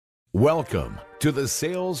Welcome to the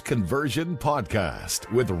Sales Conversion Podcast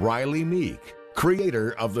with Riley Meek,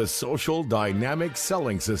 creator of the Social Dynamic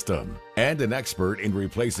Selling System and an expert in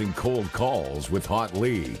replacing cold calls with hot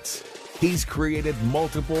leads. He's created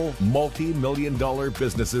multiple multi-million-dollar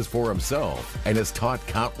businesses for himself and has taught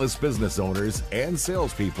countless business owners and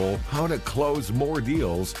salespeople how to close more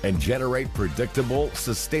deals and generate predictable,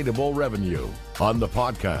 sustainable revenue. On the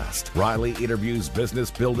podcast, Riley interviews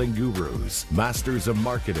business building gurus, masters of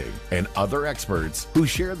marketing, and other experts who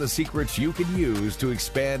share the secrets you can use to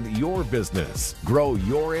expand your business, grow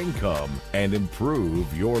your income, and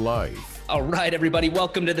improve your life. All right, everybody,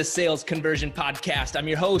 welcome to the Sales Conversion Podcast. I'm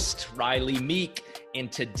your host, Riley Meek, and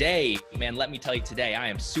today, man, let me tell you today, I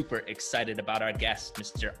am super excited about our guest,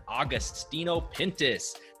 Mr. Agostino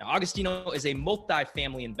Pintus. Now, Agostino is a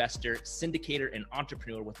multi-family investor, syndicator, and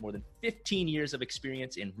entrepreneur with more than 15 years of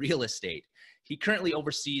experience in real estate. He currently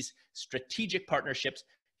oversees strategic partnerships,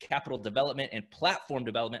 capital development, and platform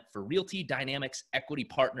development for Realty Dynamics Equity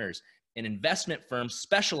Partners, an investment firm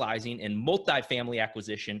specializing in multifamily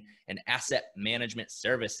acquisition and asset management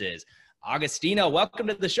services. Agostino, welcome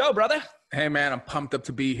to the show, brother. Hey, man, I'm pumped up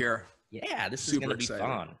to be here. Yeah, this is going to be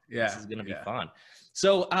fun. Yeah, this is going to be fun.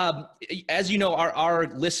 So, as you know, our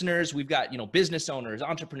listeners, we've got, business owners,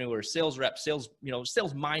 entrepreneurs, sales reps,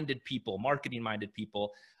 sales-minded people, marketing-minded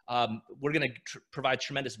people. We're going to provide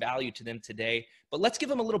tremendous value to them today, but let's give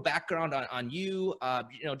them a little background on you,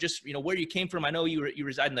 where you came from. I know you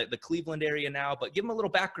reside in the Cleveland area now, but give them a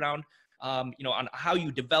little background, on how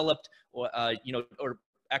you developed or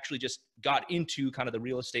actually just got into kind of the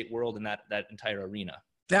real estate world and that entire arena.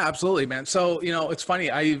 Yeah, absolutely, man. So, it's funny.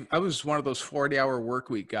 I was one of those 40-hour work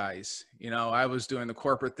week guys. I was doing the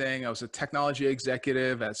corporate thing. I was a technology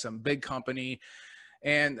executive at some big company.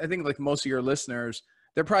 And I think like most of your listeners,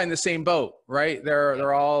 they're probably in the same boat, right?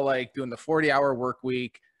 They're all like doing the 40-hour work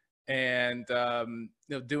week and,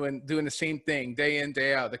 doing the same thing day in,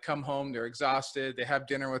 day out. They come home, they're exhausted. They have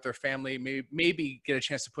dinner with their family, maybe get a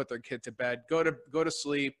chance to put their kid to bed, go to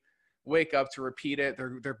sleep, wake up to repeat it.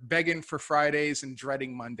 They're begging for Fridays and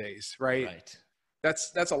dreading Mondays, right? Right.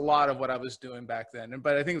 That's a lot of what I was doing back then.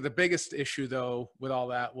 But I think the biggest issue though with all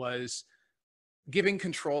that was giving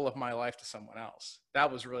control of my life to someone else.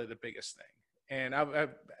 That was really the biggest thing. And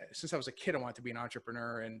since I was a kid, I wanted to be an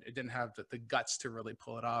entrepreneur, and it didn't have the guts to really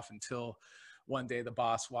pull it off until one day the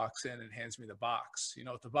boss walks in and hands me the box. You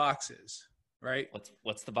know what the box is, right?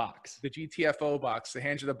 What's the box? The GTFO box. They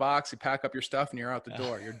hand you the box, you pack up your stuff, and you're out the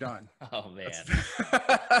door. You're done. Oh, man.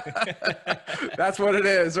 That's what it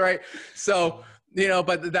is, right? So,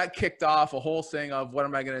 but that kicked off a whole thing of what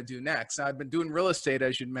am I going to do next? Now, I've been doing real estate,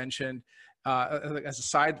 as you mentioned,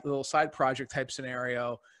 as a little side project type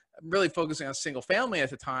scenario, really focusing on single family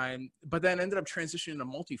at the time, but then ended up transitioning to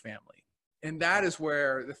multifamily. And that is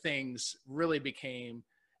where the things really became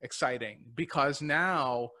exciting, because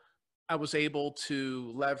now I was able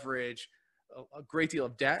to leverage a great deal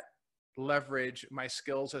of debt, leverage my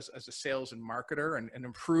skills as a sales and marketer and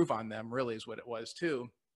improve on them, really is what it was too.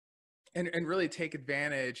 And really take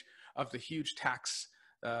advantage of the huge tax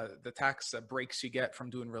breaks you get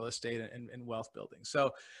from doing real estate and wealth building.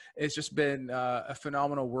 So it's just been a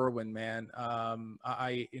phenomenal whirlwind, man.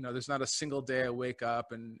 There's not a single day I wake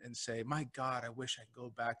up and say, my God, I wish I could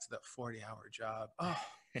go back to that 40-hour job. Oh,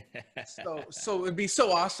 so it'd be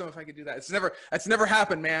so awesome if I could do that. It's never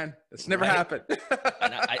happened, man. It's never happened.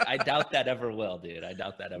 I doubt that ever will, dude. I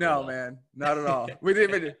doubt that ever will. No, man, not at all. We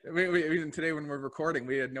didn't even today when we're recording,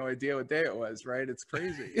 we had no idea what day it was, right? It's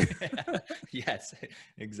crazy. Yes,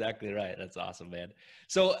 exactly right. That's awesome, man.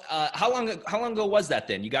 So how long ago was that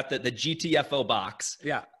then? You got the GTFO box.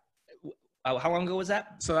 Yeah. How long ago was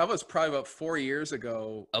that? So that was probably about 4 years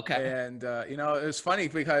ago. Okay. And, it was funny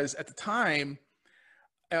because at the time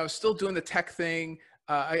I was still doing the tech thing.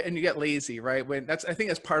 And you get lazy, right? I think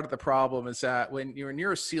that's part of the problem is that when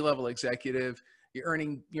you're a C-level executive,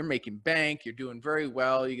 you're making bank, you're doing very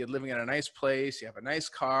well, you get living in a nice place, you have a nice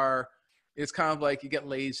car. It's kind of like you get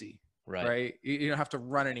lazy, right? You don't have to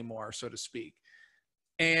run anymore, so to speak.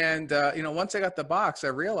 And, once I got the box, I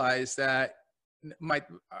realized that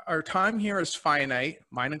our time here is finite,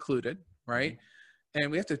 mine included, right? Mm-hmm. And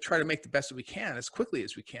we have to try to make the best that we can as quickly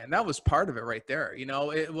as we can. That was part of it right there.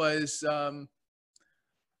 It was,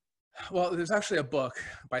 there's actually a book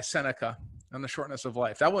by Seneca on the shortness of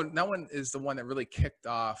life. That one is the one that really kicked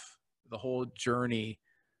off the whole journey.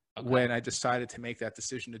 Okay. When I decided to make that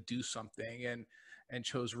decision to do something and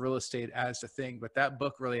chose real estate as the thing. But that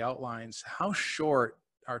book really outlines how short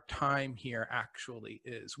our time here actually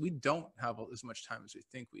is. We don't have as much time as we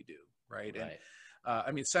think we do. Right.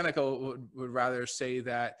 I mean, Seneca would rather say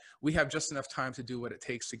that we have just enough time to do what it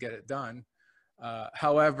takes to get it done.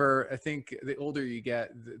 However, I think the older you get,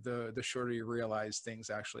 the shorter you realize things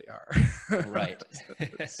actually are. Right.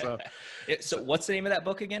 so What's the name of that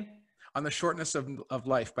book again? On the Shortness of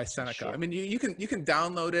Life by Seneca. Sure. I mean, you can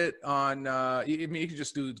download it on. You can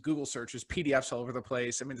just do Google searches, PDFs all over the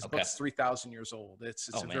place. I mean, this book's 3,000 years old. It's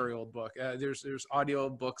a very old book. There's audio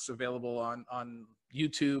books available on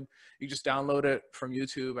YouTube. You just download it from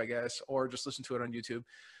YouTube, I guess, or just listen to it on YouTube.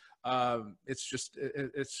 It's just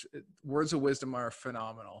words of wisdom are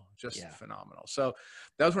phenomenal, phenomenal. So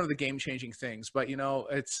that was one of the game-changing things. But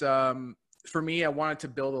it's for me, I wanted to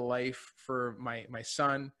build a life for my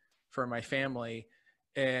son, for my family,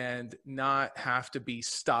 and not have to be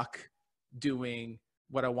stuck doing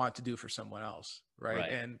what I want to do for someone else.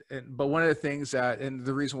 Right. But one of the things and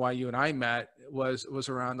the reason why you and I met was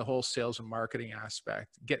around the whole sales and marketing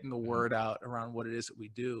aspect, getting the word out around what it is that we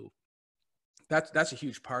do. That's a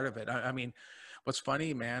huge part of it. I mean, what's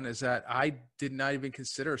funny, man, is that I did not even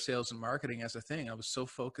consider sales and marketing as a thing. I was so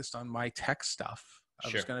focused on my tech stuff. I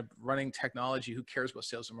was going to running technology. Who cares about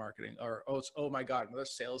sales and marketing? Or, oh my God, another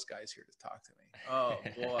sales guy's here to talk to me. Oh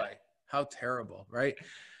boy, how terrible. Right.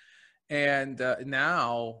 And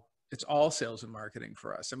now it's all sales and marketing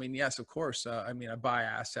for us. I mean, yes, of course. I mean, I buy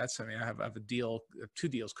assets. I mean, I have a deal, 2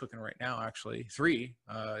 deals cooking right now, actually 3,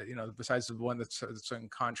 besides the one that's in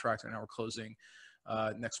contract and now we're closing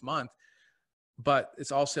next month. But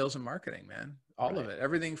it's all sales and marketing, man. All of it.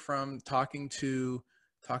 Everything from talking to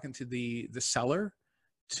the seller,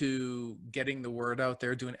 to getting the word out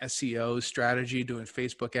there, doing SEO strategy, doing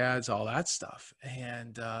Facebook ads, all that stuff.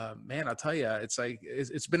 And man, I'll tell you,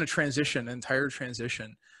 it's been an entire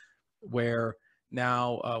transition where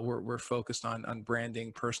now we're focused on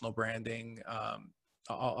branding, personal branding,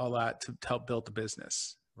 all that to help build the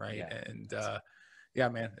business. Right. Yeah.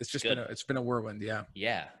 And man, it's been a whirlwind. Yeah.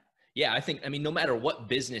 Yeah. I mean, no matter what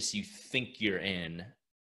business you think you're in,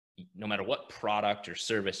 no matter what product or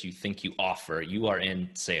service you think you offer, you are in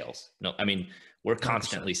sales. No, I mean, we're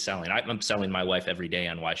constantly 100%. Selling. I'm selling my wife every day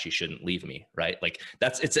on why she shouldn't leave me. Right. Like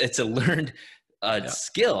it's a learned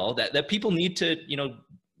skill that people need to,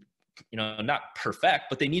 not perfect,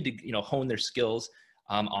 but they need to, hone their skills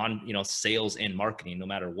on, sales and marketing, no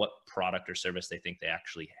matter what product or service they think they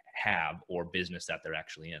actually have or business that they're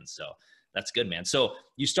actually in. So that's good, man. So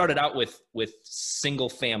you started out with single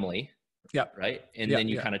family. Yeah. Right. And then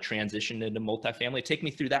you kind of transitioned into multifamily. Take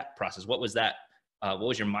me through that process. What was that? What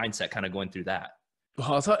was your mindset kind of going through that?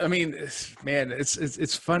 Well, I mean, man,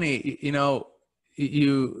 it's funny,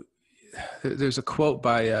 there's a quote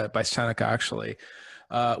by Seneca, actually,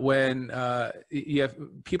 when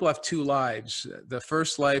people have 2 lives. The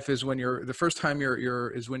first life is the first time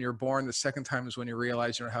is when you're born. The second time is when you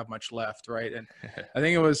realize you don't have much left. Right. And I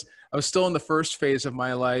think I was still in the first phase of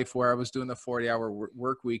my life where I was doing the 40-hour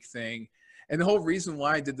work week thing. And the whole reason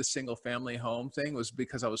why I did the single family home thing was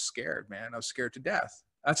because I was scared, man. I was scared to death.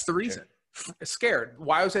 That's the reason. Sure. Scared.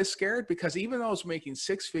 Why was I scared? Because even though I was making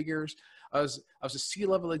 6 figures, I was a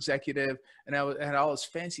C-level executive, and I had all this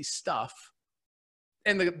fancy stuff.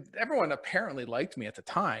 And everyone apparently liked me at the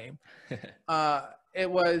time. I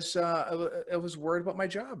was worried about my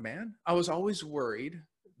job, man. I was always worried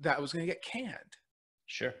that I was going to get canned.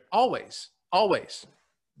 Sure. Always.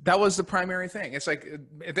 That was the primary thing. It's like,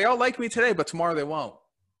 they all like me today, but tomorrow they won't.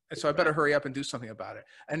 And so I better hurry up and do something about it.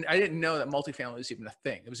 And I didn't know that multifamily was even a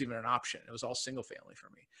thing. It was even an option. It was all single family for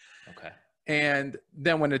me. Okay. And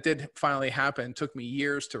then when it did finally happen, it took me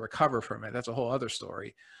years to recover from it. That's a whole other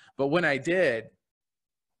story. But when I did,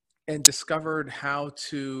 and discovered how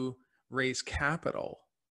to raise capital,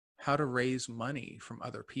 how to raise money from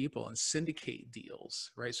other people and syndicate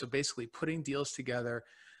deals, right? So basically putting deals together,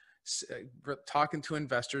 talking to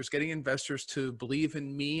investors, getting investors to believe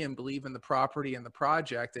in me and believe in the property and the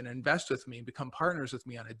project and invest with me and become partners with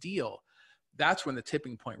me on a deal. That's when the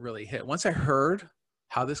tipping point really hit. Once I heard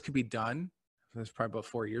how this could be done, it was probably about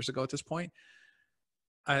 4 years ago at this point,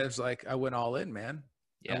 I was like, I went all in, man.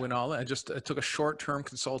 Yeah. I went all in. I took a short-term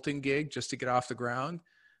consulting gig just to get off the ground.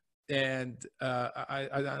 And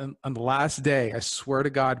on the last day, I swear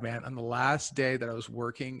to God, man, on the last day that I was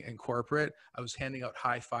working in corporate, I was handing out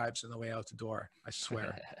high fives on the way out the door. I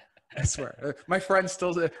swear. I swear. My friends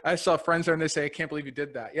I saw friends there and they say, I can't believe you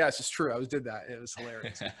did that. Yes, it's true. I did that. It was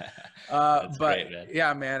hilarious. But great, man.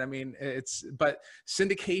 Yeah, man, I mean, but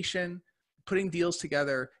syndication, putting deals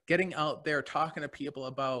together, getting out there, talking to people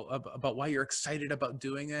about why you're excited about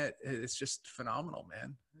doing it. It's just phenomenal,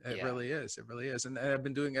 man. It really is. It really is. And I've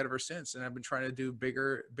been doing it ever since. And I've been trying to do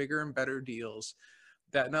bigger and better deals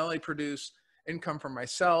that not only produce income for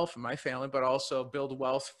myself and my family, but also build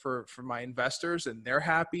wealth for my investors, and they're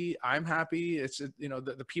happy. I'm happy. It's, you know,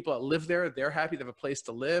 the people that live there, they're happy. They have a place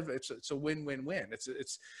to live. It's a win-win-win. It's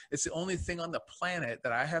the only thing on the planet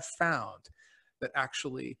that I have found that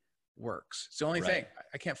actually works. It's the only thing.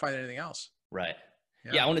 I can't find anything else. Right.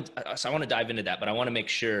 Yeah. I want to dive into that, but I want to make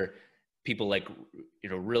sure people, like, you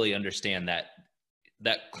know, really understand that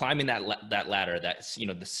climbing that ladder, that's, you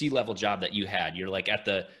know, the C-level job that you had, you're like at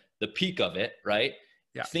the peak of it, right?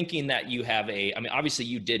 Yeah. Thinking that you have I mean, obviously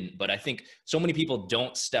you didn't, but I think so many people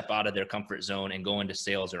don't step out of their comfort zone and go into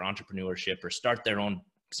sales or entrepreneurship or start their own,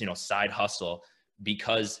 you know, side hustle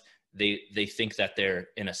because they think that they're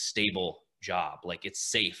in a stable job. Like,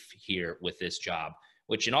 it's safe here with this job,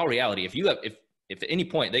 which in all reality, if at any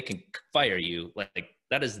point they can fire you, like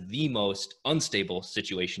that is the most unstable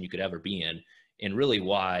situation you could ever be in. And really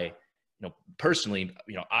why, you know, personally,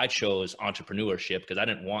 you know, I chose entrepreneurship because I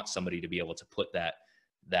didn't want somebody to be able to put that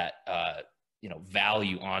you know,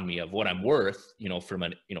 value on me of what I'm worth, you know, from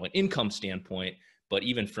an income standpoint, but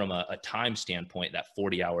even from a time standpoint, that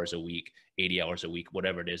 40 hours a week, 80 hours a week,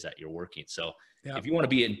 whatever it is that you're working. So if you want to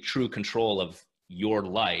be in true control of your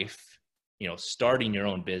life, you know, starting your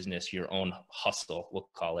own business, your own hustle, we'll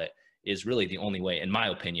call it, is really the only way, in my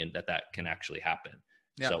opinion, that can actually happen.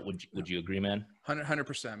 Yeah. So would you agree, man?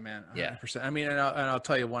 100%, man. 100%. Yeah. I mean, and I'll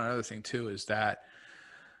tell you one other thing too, is that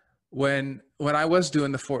when I was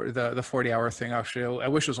doing the 40-hour thing, actually, I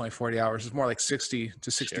wish it was only 40 hours. It's more like 60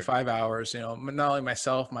 to 65 hours. You know, not only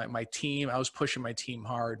myself, my team, I was pushing my team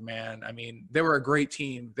hard, man. I mean, they were a great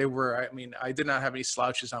team. I did not have any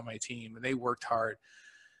slouches on my team, and they worked hard.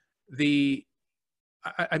 I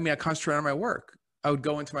concentrated on my work. I would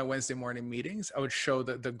go into my Wednesday morning meetings. I would show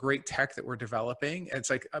the great tech that we're developing. And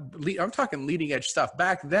it's like, I'm talking leading edge stuff.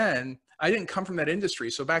 Back then, I didn't come from that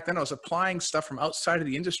industry. So back then I was applying stuff from outside of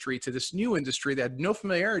the industry to this new industry that I had no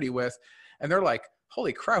familiarity with. And they're like,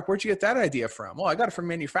 holy crap, where'd you get that idea from? Well, I got it from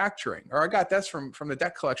manufacturing, or I got this from the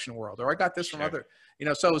debt collection world, or I got this from other, you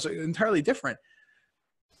know, so it was entirely different.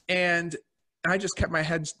 And I just kept my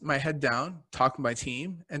head down, talked to my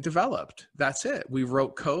team, and developed. That's it. We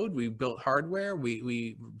wrote code. We built hardware.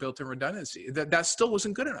 We built in redundancy. That still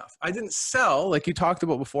wasn't good enough. I didn't sell, like you talked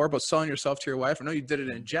about before, about selling yourself to your wife. I know you did it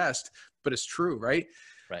in jest, but it's true, right?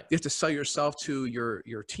 Right. You have to sell yourself to your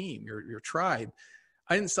team, your tribe.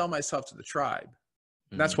 I didn't sell myself to the tribe.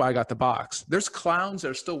 That's why I got the box. There's clowns that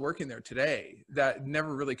are still working there today that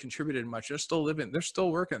never really contributed much. They're still living. They're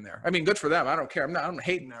still working there. I mean, good for them. I don't care. I'm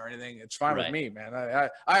hating or anything. It's fine with me, man.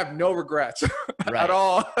 I have no regrets at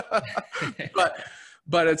all.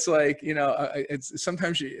 but it's like, you know, it's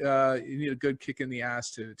sometimes you need a good kick in the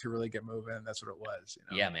ass to really get moving. And that's what it was. You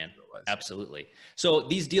know? Yeah, man. Absolutely. So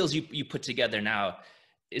these deals you put together now,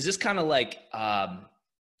 is this kind of like,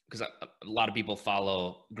 because a lot of people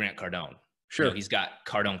follow Grant Cardone. Sure. You know, he's got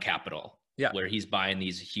Cardone Capital, where he's buying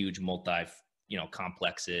these huge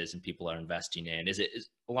complexes and people are investing in. Is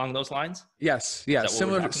along those lines? Yes. Yeah.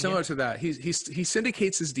 Similar to that. He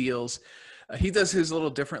syndicates his deals. He does his a little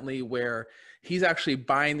differently, where he's actually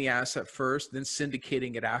buying the asset first, then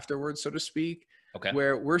syndicating it afterwards, so to speak. Okay.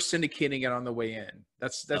 Where we're syndicating it on the way in.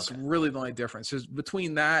 That's really the only difference. Is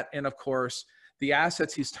between that and, of course, the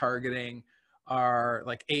assets he's targeting are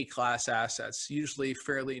like A-class assets, usually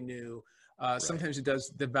fairly new. Sometimes he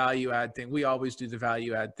does the value add thing. We always do the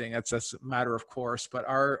value add thing. That's a matter of course, but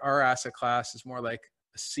our asset class is more like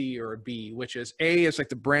a C or a B, which is A is like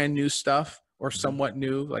the brand new stuff, or somewhat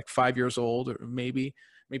new, like 5 years old, or maybe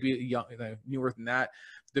young, newer than that.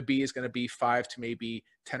 The B is going to be 5 to maybe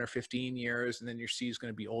 10 or 15 years. And then your C is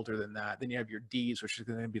going to be older than that. Then you have your Ds, which is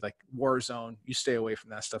going to be like war zone. You stay away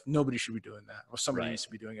from that stuff. Nobody should be doing that. Well, somebody needs to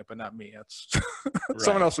be doing it, but not me. That's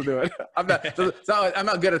someone else will do it. I'm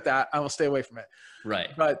not good at that. I will stay away from it. Right.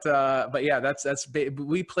 But yeah,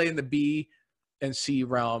 we play in the B and C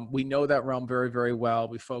realm. We know that realm very, very well.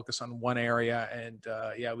 We focus on one area, and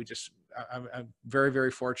I'm very,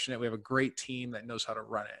 very fortunate. We have a great team that knows how to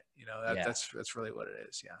run it. You know, that's really what it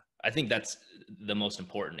is. Yeah. I think that's the most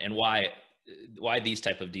important, and why these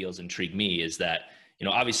type of deals intrigue me is that, you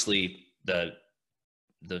know, obviously the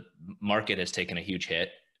market has taken a huge hit,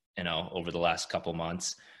 you know, over the last couple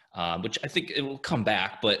months, which I think it will come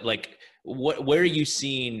back. But like, where are you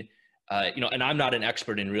seeing, you know, and I'm not an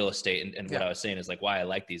expert in real estate, and what I was saying is like, why I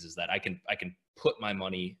like these is that I can put my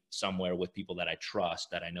money somewhere with people that I trust,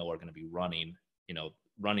 that I know are going to be running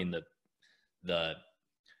the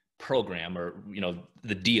program, or, you know,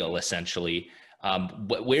 the deal essentially.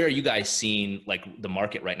 But where are you guys seeing like the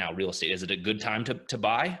market right now, real estate? Is it a good time to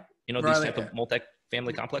buy, you know, these type of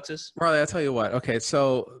multi-family complexes? Riley, I'll tell you what. Okay.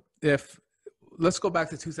 So let's go back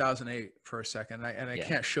to 2008 for a second. I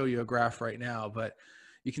can't show you a graph right now, but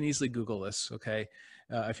you can easily Google this. Okay.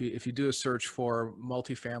 If you do a search for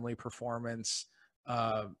multifamily performance,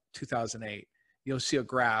 2008, you'll see a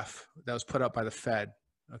graph that was put up by the Fed.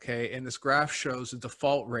 Okay. And this graph shows the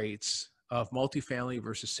default rates of multifamily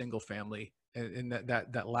versus single family in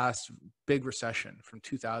that last big recession from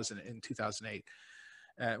 2000 and 2008.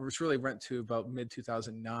 Which really went to about mid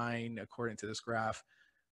 2009, according to this graph.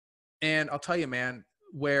 And I'll tell you, man,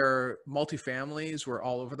 where multifamilies were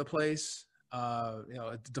all over the place,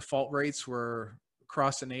 default rates were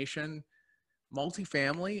across the nation.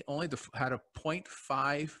 Multifamily only had a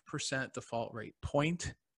 0.5% default rate,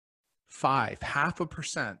 0.5,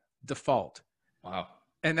 0.5% default. Wow.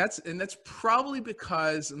 And that's probably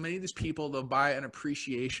because many of these people, they'll buy an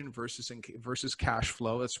appreciation versus cash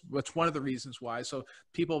flow. That's one of the reasons why. So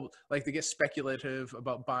people like to get speculative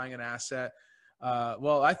about buying an asset.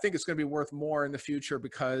 Well, I think it's going to be worth more in the future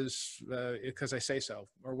because I say so,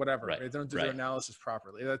 or whatever. Right. They don't do their analysis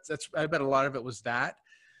properly. That's I bet a lot of it was that.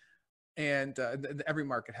 And every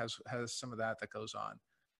market has some of that goes on.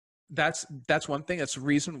 That's one thing. That's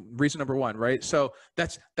reason number one, right? So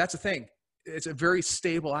that's the thing. It's a very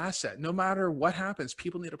stable asset. No matter what happens,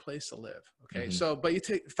 people need a place to live. Okay. Mm-hmm. So, but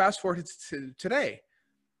you fast forward to today.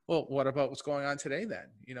 Well, what about what's going on today then?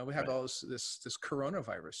 We have all this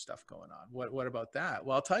coronavirus stuff going on. What about that?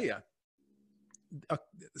 Well, I'll tell you, the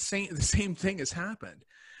same thing has happened.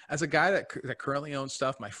 As a guy that currently owns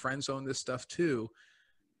stuff, my friends own this stuff too.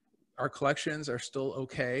 Our collections are still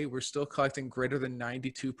okay. We're still collecting greater than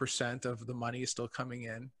 92% of the money is still coming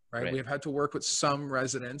in, right? We've had to work with some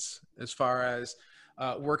residents as far as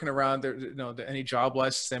working around any job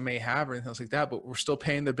lists they may have or anything else like that, but we're still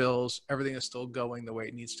paying the bills. Everything is still going the way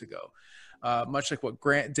it needs to go. Much like what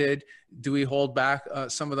Grant did, do we hold back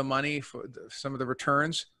some of the money for some of the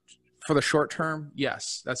returns? For the short term,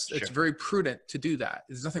 yes, it's very prudent to do that.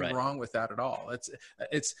 There's nothing wrong with that at all.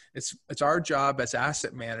 It's our job as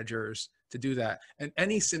asset managers to do that. And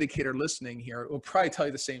any syndicator listening here will probably tell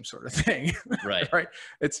you the same sort of thing. Right. Right.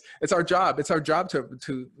 It's our job. It's our job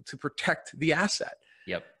to protect the asset.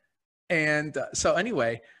 Yep. And so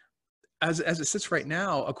anyway, as it sits right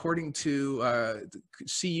now, according to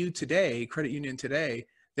CU today, Credit Union today,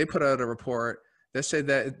 they put out a report. They said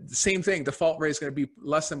that the same thing, default rate is going to be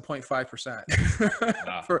less than 0.5%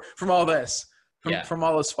 wow. from all this, from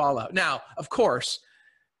all this fallout. Now, of course,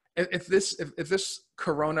 if this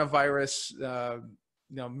coronavirus,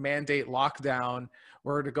 mandate lockdown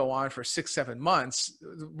were to go on for 6-7 months,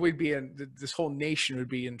 this whole nation would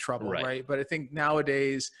be in trouble, right? But I think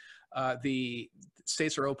nowadays, the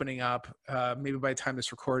states are opening up. Maybe by the time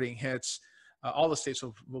this recording hits, all the states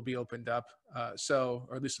will be opened up.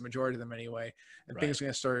 Or at least the majority of them anyway, and things are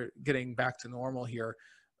going to start getting back to normal here.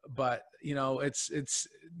 But it's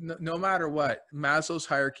no matter what, Maslow's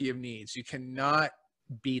hierarchy of needs, you cannot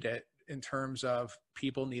beat it in terms of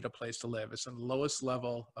people need a place to live. It's on the lowest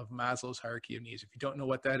level of Maslow's hierarchy of needs. If you don't know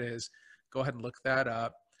what that is, go ahead and look that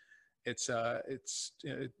up. It's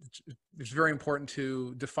very important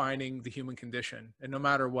to defining the human condition, and no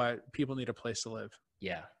matter what, people need a place to live.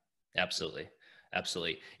 Yeah. Absolutely.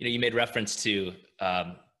 Absolutely. You made reference to,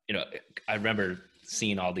 I remember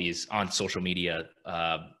seeing all these on social media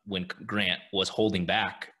when Grant was holding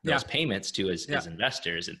back those payments to his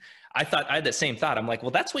investors. And I had the same thought. I'm like,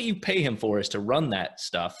 well, that's what you pay him for, is to run that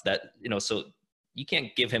stuff so you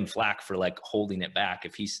can't give him flack for like holding it back.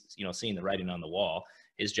 If he's, seeing the writing on the wall,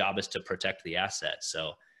 his job is to protect the asset.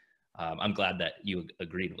 So I'm glad that you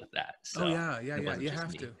agreed with that. So you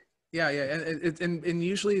have to. Yeah. And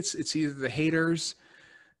usually it's either the haters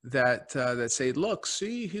that say, look,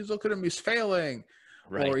 see, look at him, he's failing.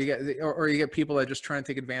 Right. Or you get people that just try and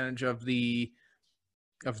take advantage of the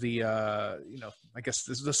I guess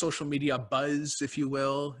this is the social media buzz, if you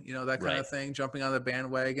will, that kind of thing, jumping on the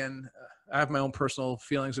bandwagon. I have my own personal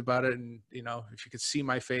feelings about it. And, if you could see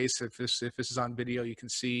my face, if this is on video, you can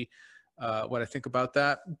see what I think about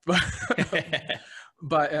that.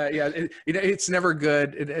 But it's never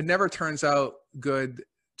good. It never turns out good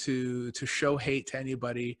to show hate to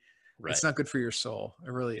anybody. Right. It's not good for your soul.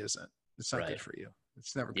 It really isn't. It's not good for you.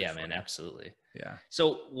 It's never good. Yeah, for man, you. Absolutely. Yeah.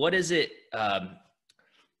 So what is it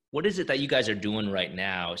that you guys are doing right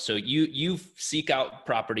now? So you seek out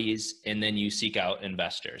properties and then you seek out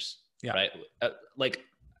investors, right?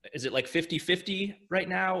 Is it like 50-50 right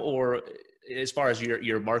now, or as far as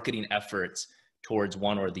your marketing efforts towards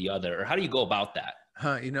one or the other, or how do you go about that?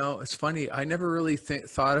 It's funny. I never really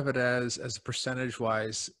thought of it as percentage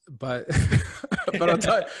wise, but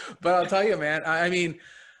I'll tell you, man, I mean,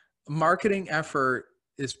 marketing effort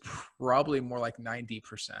is probably more like 90%,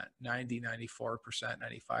 90, 94%,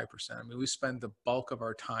 95%. I mean, we spend the bulk of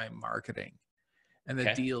our time marketing, and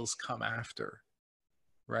the deals come after,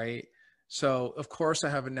 right? So of course I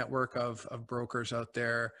have a network of brokers out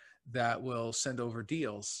there that will send over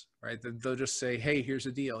deals, right? They'll just say, hey, here's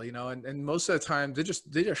a deal, you know, and most of the time they just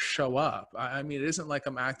show up. I mean, it isn't like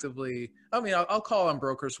I'm actively, I mean, I'll call on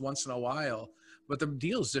brokers once in a while, but the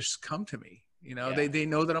deals just come to me. You know, they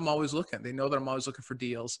know that I'm always looking. They know that I'm always looking for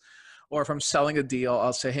deals. Or if I'm selling a deal,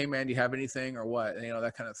 I'll say, hey man, do you have anything or what? And, you know,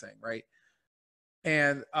 that kind of thing, right?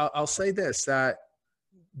 And I'll say this, that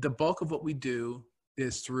the bulk of what we do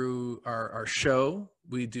is through our show.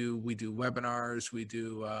 We do webinars.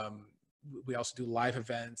 We also do live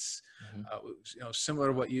events, you know, similar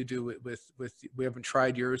to what you do with, we haven't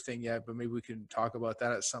tried your thing yet, but maybe we can talk about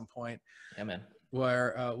that at some point. Yeah, man.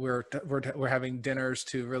 Where we're having dinners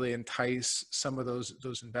to really entice some of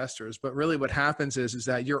those investors. But really what happens is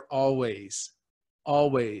that you're always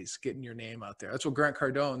getting your name out there. That's what Grant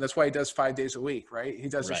Cardone, that's why he does 5 days a week, right? He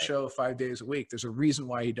does a show 5 days a week. There's a reason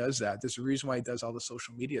why he does that. There's a reason why he does all the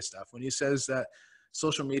social media stuff. When he says that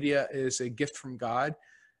social media is a gift from God,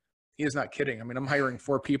 he is not kidding. I mean, I'm hiring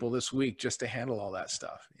 4 people this week just to handle all that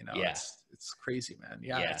stuff. You know, it's crazy, man.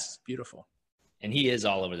 Yeah, it's beautiful. And he is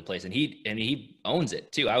all over the place, and he owns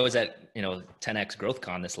it too. I was at, you know, 10X Growth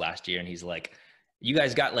Con this last year, and he's like, you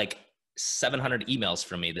guys got like 700 emails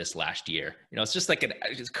from me this last year. You know, it's just like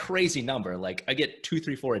it's a crazy number. Like I get 2,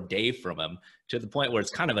 3, 4 a day from him, to the point where it's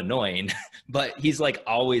kind of annoying, but he's like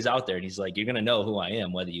always out there, and he's like, you're going to know who I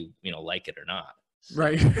am, whether you know, like it or not. So.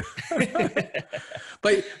 Right.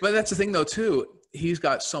 but that's the thing though, too. He's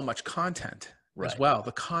got so much content as well.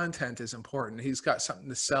 The content is important. He's got something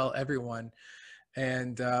to sell everyone.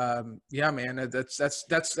 And yeah, man,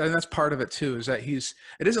 that's part of it too, is that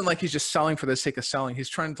it isn't like he's just selling for the sake of selling. He's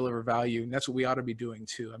trying to deliver value, and that's what we ought to be doing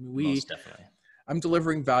too. I mean, most definitely. I'm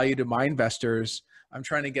delivering value to my investors. I'm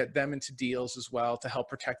trying to get them into deals as well to help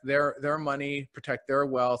protect their money, protect their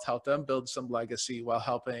wealth, help them build some legacy while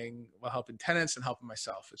helping tenants and helping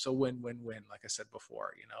myself. It's a win-win-win, like I said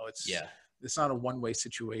before. You know, it's not a one-way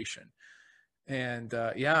situation. And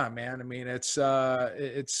yeah, man, I mean, it's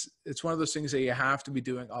one of those things that you have to be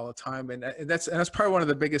doing all the time. And that's probably one of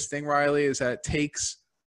the biggest thing, Riley, is that it takes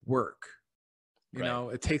work. You know,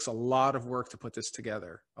 it takes a lot of work to put this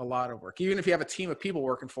together, a lot of work. Even if you have a team of people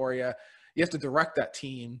working for you, you have to direct that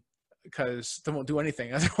team, because they won't do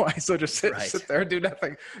anything otherwise. So just sit there and do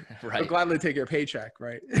nothing. They'll gladly take your paycheck,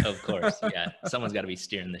 right? Of course, yeah. Someone's got to be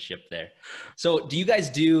steering the ship there. So do you guys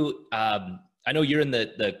do, I know you're in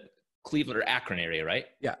the Cleveland or Akron area, right?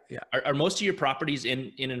 Yeah. Are most of your properties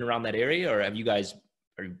in and around that area, or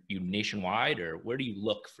are you nationwide, or where do you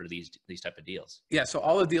look for these type of deals? Yeah, so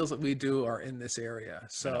all the deals that we do are in this area.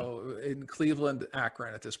 So in Cleveland,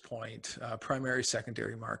 Akron at this point, primary,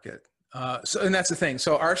 secondary market. And that's the thing.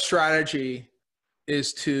 So our strategy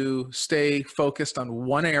is to stay focused on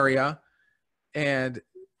one area and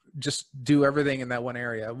just do everything in that one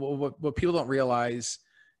area. What people don't realize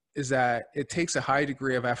is that it takes a high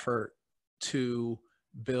degree of effort to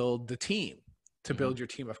build the team, to build your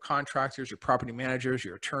team of contractors, your property managers,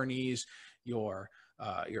 your attorneys, your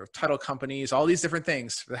title companies, all these different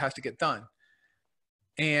things that have to get done.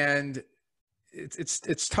 And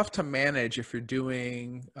it's tough to manage if you're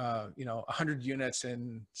doing 100 units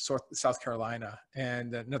in South Carolina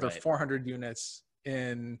and another 400 units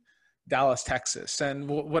in Dallas, Texas, and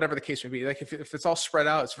whatever the case may be. Like if it's all spread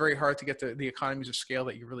out, it's very hard to get the economies of scale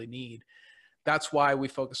that you really need. That's why we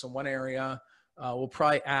focus on one area. We'll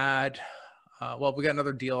probably add, we got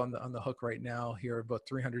another deal on the hook right now here, about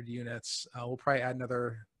 300 units. We'll probably add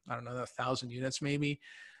another 1,000 units maybe.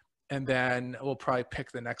 And then we'll probably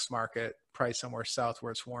pick the next market, probably somewhere south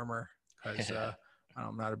where it's warmer, because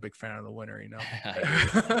I'm not a big fan of the winter, you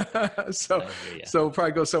know. So we'll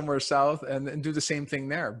probably go somewhere south and do the same thing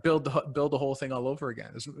there. Build the whole thing all over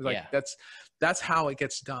again. It's like that's how it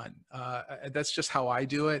gets done. That's just how I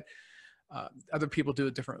do it. Other people do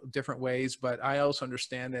it different ways, but I also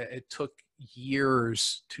understand that it took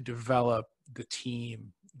years to develop the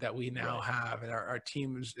team that we now have. And our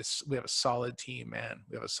team we have a solid team, man.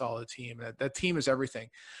 We have a solid team. That team is everything.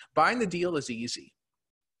 Buying the deal is easy.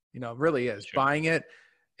 You know, it really is. Sure. Buying it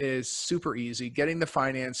is super easy. Getting the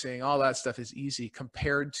financing, all that stuff is easy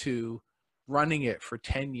compared to running it for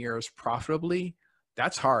 10 years profitably.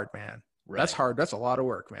 That's hard, man. Right. That's hard. That's a lot of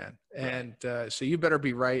work, man. And so you better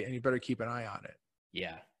be right, and you better keep an eye on it.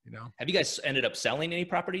 Yeah. You know, have you guys ended up selling any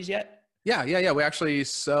properties yet? Yeah. We actually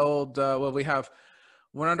sold, we have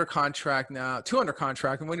one under contract now, 2 under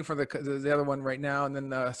contract. I'm waiting for the other one right now. And then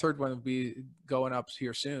the third one will be going up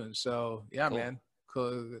here soon. So yeah, cool. Man,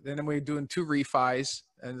 And then we're doing 2 refis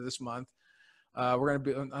end of this month. We're going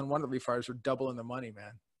to be on one of the refis. We're doubling the money,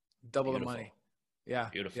 man. Double the money. Yeah.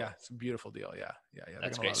 Beautiful. Yeah. It's a beautiful deal. Yeah.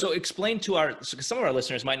 That's great. So explain to because some of our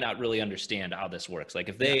listeners might not really understand how this works. Like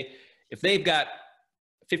if they've got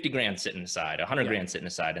 50 grand sitting aside, 100 grand sitting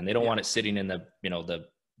aside, and they don't want it sitting in the, the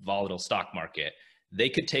volatile stock market, they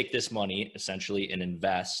could take this money essentially and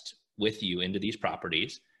invest with you into these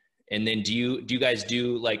properties. And then do you guys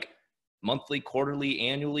do like monthly, quarterly,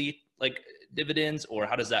 annually, like dividends, or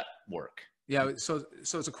how does that work? Yeah. So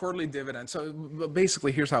it's a quarterly dividend. So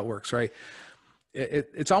basically here's how it works, right?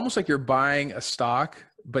 It's almost like you're buying a stock,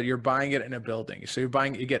 but you're buying it in a building. So you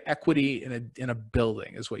get equity in a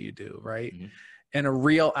building is what you do, right? Mm-hmm. And a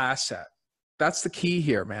real asset. That's the key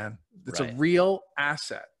here, man. It's a real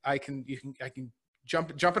asset. I can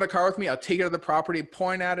jump in a car with me. I'll take it to the property,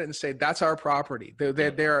 point at it, and say, "That's our property."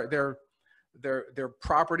 They're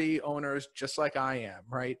property owners just like I am,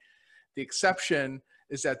 right? The exception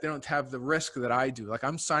is that they don't have the risk that I do. Like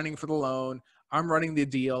I'm signing for the loan. I'm running the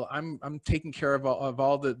deal. I'm taking care of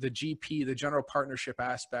all the GP, the general partnership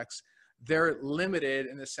aspects. They're limited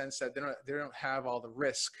in the sense that they don't have all the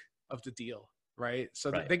risk of the deal, right? So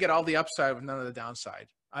they get all the upside with none of the downside.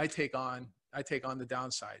 I take on the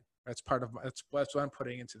downside. That's that's what I'm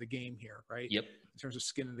putting into the game here, right? Yep. In terms of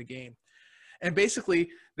skin in the game. And basically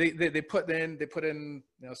they put in,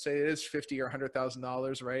 say it is $50,000 or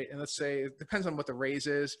 $100,000, right? And let's say it depends on what the raise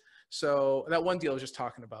is. So that one deal I was just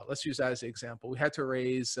talking about, let's use that as the example. We had to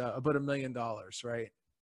raise about $1 million, right?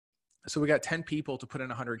 So we got 10 people to put in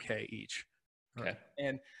 $100K each. Okay. Right?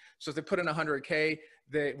 And so if they put in $100K,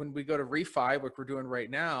 when we go to refi, what we're doing right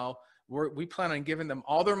now, we plan on giving them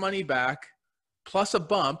all their money back plus a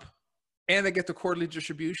bump, and they get the quarterly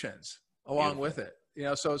distributions along with it.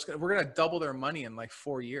 So we're going to double their money in like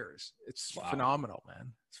 4 years. It's phenomenal,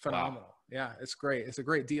 man. It's phenomenal. Wow. Yeah, it's great. It's a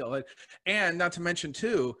great deal. And not to mention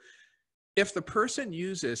too, if the person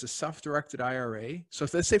uses a self-directed IRA, so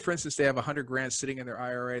if let's say for instance, they have 100 grand sitting in their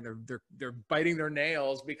IRA and they're biting their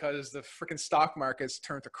nails because the freaking stock market's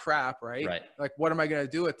turned to crap, right? Right. Like, what am I going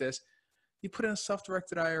to do with this? You put in a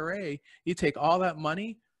self-directed IRA, you take all that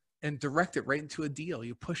money and direct it right into a deal.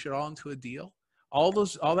 You push it all into a deal. All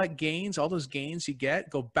those gains you get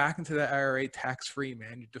go back into the IRA tax-free,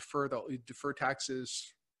 man. You defer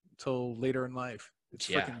taxes till later in life. It's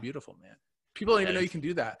freaking beautiful, man. People don't even know you can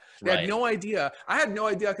do that. They had no idea. I had no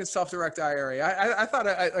idea I could self-direct IRA. I thought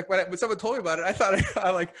when someone told me about it, I thought I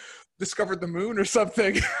like discovered the moon or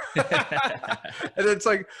something. And it's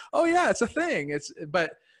like, oh yeah, it's a thing.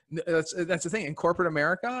 But that's the thing. In corporate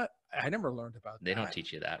America, I never learned about that. They don't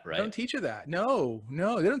teach you that, right? They don't teach you that. No, they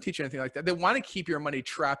don't teach you anything like that. They want to keep your money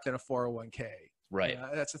trapped in a 401k. Right.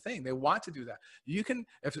 That's the thing. They want to do that. You can,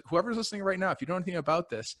 if whoever's listening right now, if you don't know anything about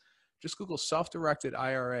this, just Google self-directed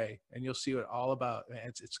IRA and you'll see what all about. Man,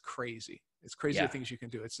 it's crazy. It's crazy the things you can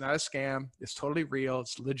do. It's not a scam. It's totally real.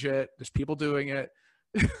 It's legit. There's people doing it.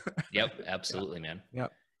 Yep. Absolutely, man.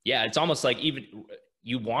 Yep. Yeah. It's almost like even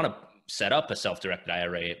you want to set up a self-directed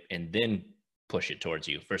IRA and then push it towards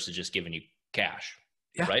you versus just giving you cash.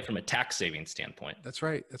 Yeah. Right. From a tax saving standpoint. That's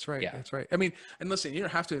right. Yeah. That's right. I mean, and listen, you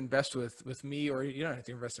don't have to invest with me, or you don't have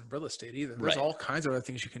to invest in real estate either. There's all kinds of other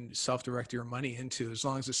things you can self-direct your money into, as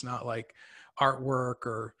long as it's not like artwork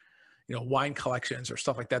or, wine collections or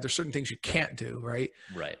stuff like that. There's certain things you can't do. Right.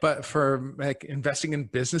 Right. But for like investing in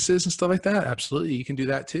businesses and stuff like that, absolutely. You can do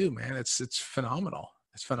that too, man. It's phenomenal.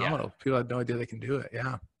 It's phenomenal. Yeah. People had no idea they can do it.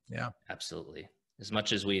 Yeah. Yeah. Absolutely. As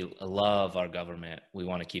much as we love our government, we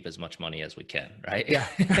want to keep as much money as we can, right? Yeah.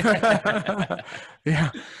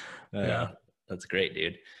 Yeah. That's great,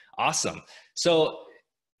 dude. Awesome. So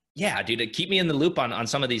yeah, dude, keep me in the loop on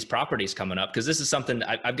some of these properties coming up, because this is something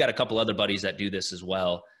I've got a couple other buddies that do this as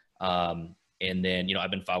well. And then,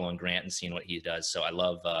 I've been following Grant and seeing what he does. So I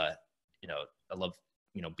love,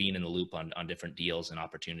 being in the loop on different deals and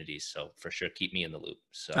opportunities. So for sure, keep me in the loop.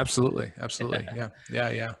 So absolutely.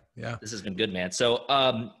 Yeah. This has been good, man. So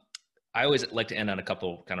I always like to end on a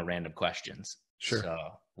couple kind of random questions. Sure. So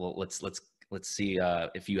well, let's see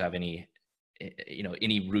if you have any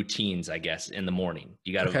routines, I guess, in the morning.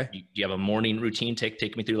 Do you have a morning routine?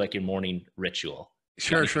 Take me through like your morning ritual.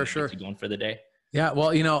 Sure. You going for the day? Yeah.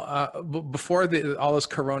 Well, before all this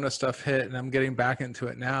Corona stuff hit, and I'm getting back into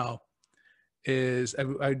it now, is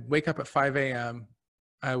I'd wake up at 5 a.m.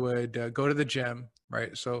 I would go to the gym,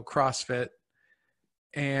 right? So CrossFit.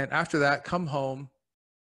 And after that, come home,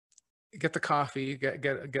 get the coffee, get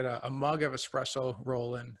a mug of espresso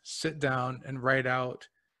rolling, sit down and write out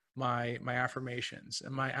my affirmations.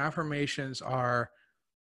 And my affirmations are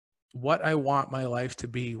what I want my life to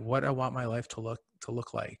be, what I want my life to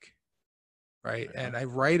look like. right? Right And on. I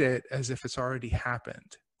write it as if it's already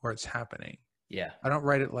happened or it's happening. Yeah. I don't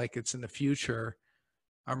write it like it's in the future.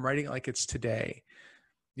 I'm writing it like it's today.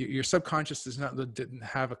 Your subconscious didn't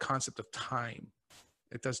have a concept of time.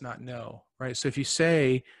 It does not know, right? So if you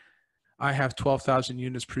say, I have 12,000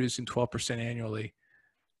 units producing 12% annually,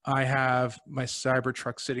 I have my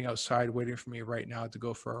Cybertruck sitting outside waiting for me right now to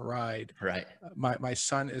go for a ride. Right. My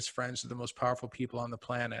son is friends with the most powerful people on the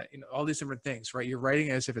planet. All these different things, right? You're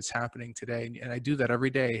writing as if it's happening today. And I do that every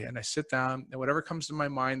day. And I sit down and whatever comes to my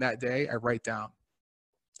mind that day, I write down.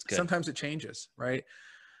 It's good. Sometimes it changes, right?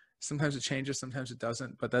 Sometimes it changes, sometimes it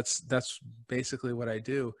doesn't, but that's basically what I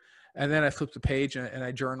do. And then I flip the page and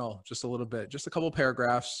I journal just a little bit, just a couple of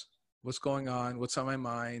paragraphs. What's going on? What's on my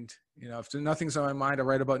mind? If nothing's on my mind, I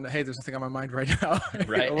write about, hey, there's nothing on my mind right now.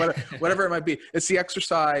 Right. Whatever it might be. It's the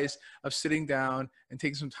exercise of sitting down and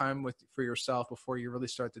taking some time for yourself before you really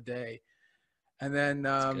start the day. And then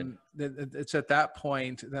it's at that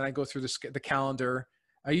point, then I go through the calendar.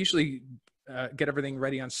 I usually get everything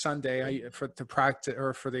ready on Sunday to practice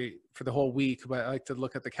or for the whole week. But I like to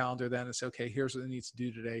look at the calendar then and say, okay, here's what it needs to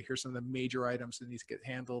do today. Here's some of the major items that need to get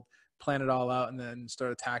handled, plan it all out, and then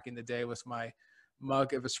start attacking the day with my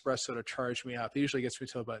mug of espresso to charge me up. It usually gets me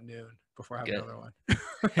till about noon before I have another one.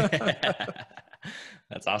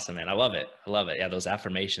 That's awesome, man. I love it. Yeah. Those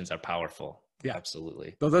affirmations are powerful. Yeah,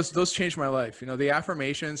 absolutely. Those changed my life. The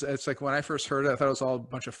affirmations, it's like when I first heard it, I thought it was all a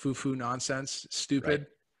bunch of foo-foo nonsense, stupid. Right.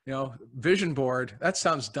 Vision board, that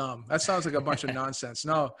sounds dumb. That sounds like a bunch of nonsense.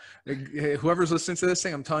 No, whoever's listening to this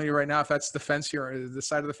thing, I'm telling you right now, if that's the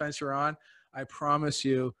side of the fence you're on, I promise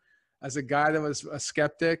you, as a guy that was a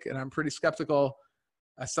skeptic, and I'm pretty skeptical,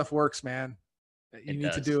 that stuff works, man. You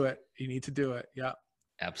need to do it. You need to do it. Yeah.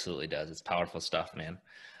 Absolutely does. It's powerful stuff, man.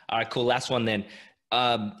 All right, cool. Last one then.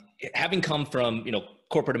 Having come from,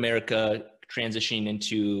 corporate America, transitioning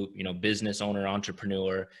into, business owner,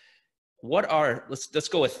 entrepreneur, let's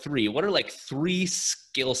go with 3. What are like 3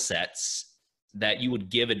 skill sets that you would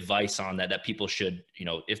give advice on that people should,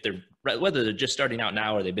 if whether they're just starting out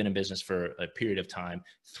now or they've been in business for a period of time,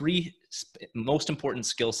 3 most important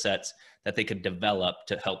skill sets that they could develop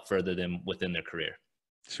to help further them within their career?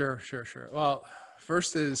 Sure. Well,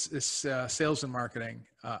 first is sales and marketing.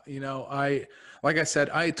 Like I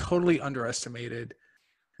said, I totally underestimated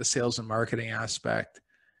the sales and marketing aspect.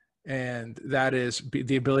 And that is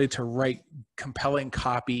the ability to write compelling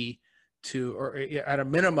copy or at a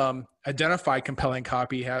minimum, identify compelling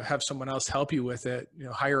copy, have someone else help you with it,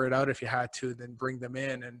 hire it out if you had to, then bring them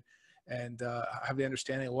in and have the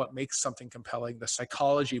understanding of what makes something compelling, the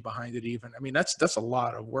psychology behind it even. I mean, that's a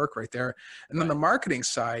lot of work right there. And on the marketing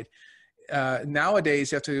side,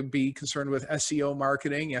 nowadays you have to be concerned with SEO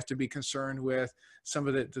marketing. You have to be concerned with some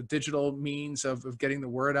of the digital means of getting the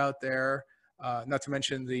word out there. Not to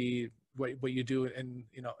mention what you do in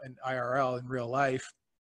IRL, in real life.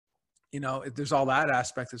 There's all that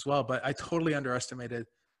aspect as well. But I totally underestimated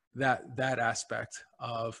that aspect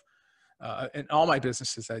of in all my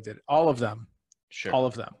businesses. I did all of them. Sure. All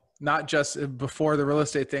of them. Not just before the real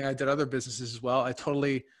estate thing. I did other businesses as well. I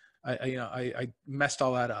messed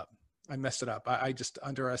all that up. I messed it up. I just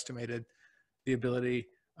underestimated the ability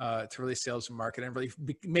to really sales and market and really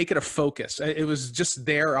make it a focus. It was just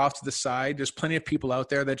there off to the side. There's plenty of people out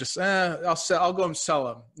there that just, I'll go and sell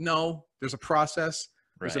them. No, there's a process.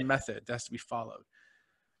 There's a method that has to be followed.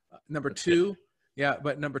 Number two,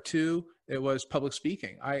 it was public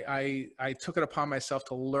speaking. I took it upon myself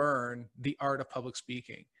to learn the art of public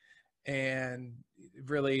speaking. And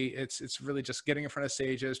really, it's really just getting in front of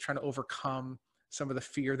stages, trying to overcome some of the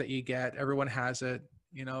fear that you get. Everyone has it,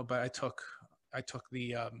 but I took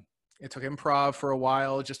improv for a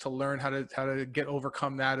while just to learn how to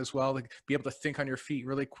overcome that as well, like be able to think on your feet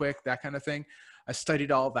really quick, that kind of thing. I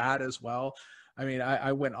studied all that as well. I mean,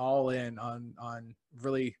 I went all in on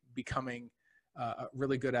really becoming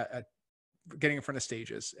really good at getting in front of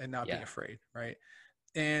stages and not being afraid, right?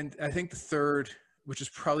 And I think the third, which is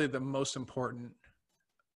probably the most important,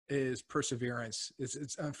 is perseverance.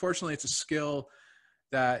 It's unfortunately, it's a skill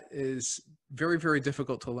that is very, very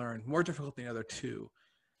difficult to learn, more difficult than the other 2,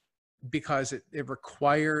 because it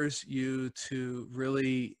requires you to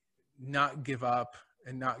really not give up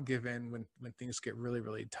and not give in when things get really,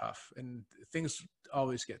 really tough. And things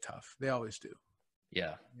always get tough. They always do.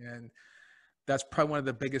 Yeah. And that's probably one of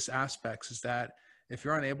the biggest aspects, is that if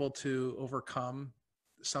you're unable to overcome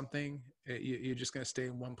something, you're just going to stay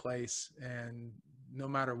in one place. And no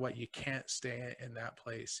matter what, you can't stay in that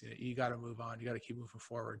place. You got to move on. You got to keep moving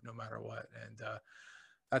forward no matter what. And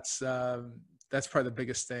that's probably the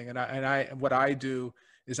biggest thing. And what I do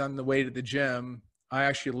is, on the way to the gym, I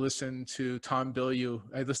actually listen to Tom Bilyeu.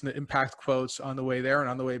 I listen to impact quotes on the way there and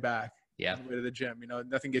on the way back. Yeah. On the way to the gym. You know,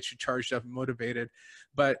 nothing gets you charged up and motivated.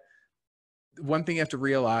 But one thing you have to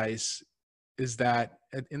realize is that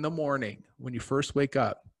in the morning, when you first wake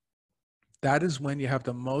up, that is when you have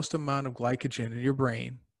the most amount of glycogen in your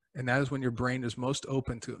brain. And that is when your brain is most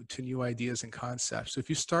open to new ideas and concepts. So if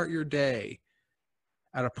you start your day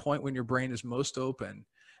at a point when your brain is most open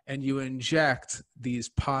and you inject these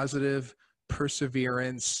positive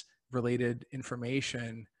perseverance related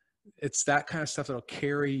information, it's that kind of stuff that'll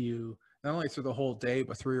carry you not only through the whole day,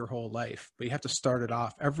 but through your whole life. But you have to start it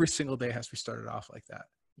off. Every single day has to be started off like that.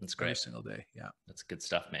 That's great. Every single day. Yeah. That's good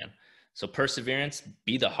stuff, man. So perseverance,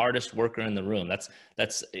 be the hardest worker in the room. It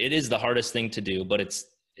is the hardest thing to do, but it's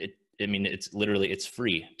literally, it's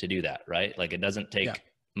free to do that, right? Like it doesn't take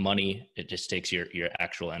money. It just takes your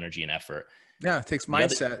actual energy and effort. Yeah. It takes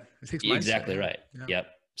mindset. Exactly right. Yeah. Yep.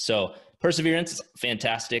 So perseverance is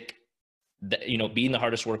fantastic. Being the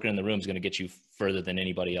hardest worker in the room is going to get you further than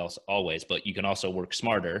anybody else always, but you can also work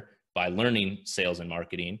smarter by learning sales and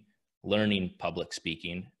marketing, learning public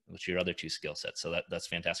speaking, which are your other two skill sets. So that's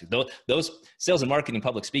fantastic. Those sales and marketing,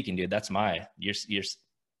 public speaking, dude, that's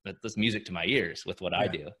music to my ears with what I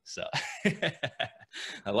do. So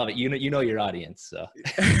I love it. You know your audience. So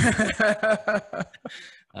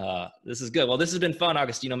this is good. Well, this has been fun,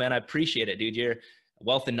 Agostino, man. I appreciate it, dude. Your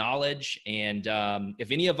wealth of knowledge. And if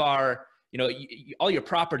any of our, all your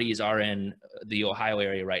properties are in the Ohio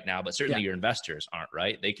area right now, but certainly your investors aren't,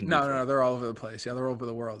 right? They can. No, they're all over the place. Yeah, they're all over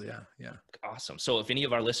the world. Yeah. Awesome. So if any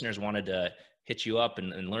of our listeners wanted to hit you up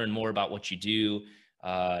and learn more about what you do,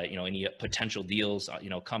 any potential deals,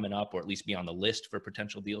 coming up, or at least be on the list for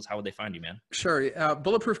potential deals, how would they find you, man? Sure.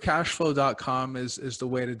 Bulletproofcashflow.com is the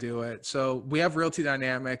way to do it. So we have Realty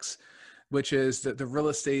Dynamics, which is the real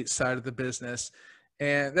estate side of the business.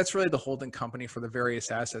 And that's really the holding company for the various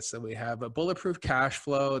assets that we have. But Bulletproof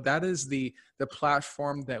Cashflow, that is the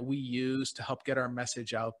platform that we use to help get our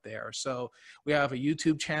message out there. So we have a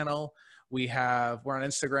YouTube channel. We're on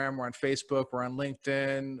Instagram, we're on Facebook, we're on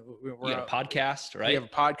LinkedIn. You got a podcast, right? We have a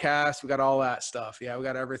podcast. We got all that stuff. Yeah, we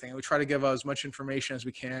got everything. We try to give out as much information as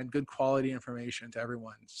we can, good quality information to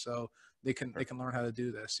everyone, so they can learn how to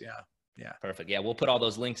do this. Yeah. Perfect. Yeah, we'll put all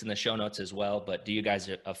those links in the show notes as well. But do you guys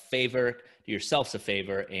a favor, do yourselves a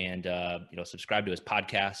favor, and subscribe to his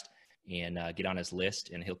podcast and get on his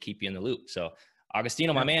list, and he'll keep you in the loop. So,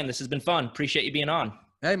 Agostino, my man, this has been fun. Appreciate you being on.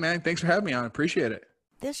 Hey, man, thanks for having me on. Appreciate it.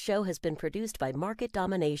 This show has been produced by Market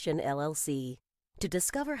Domination, LLC. To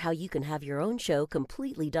discover how you can have your own show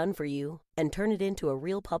completely done for you and turn it into a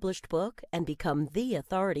real published book and become the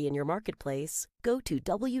authority in your marketplace, go to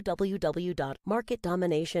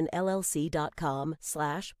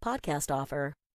www.marketdominationllc.com/podcast offer.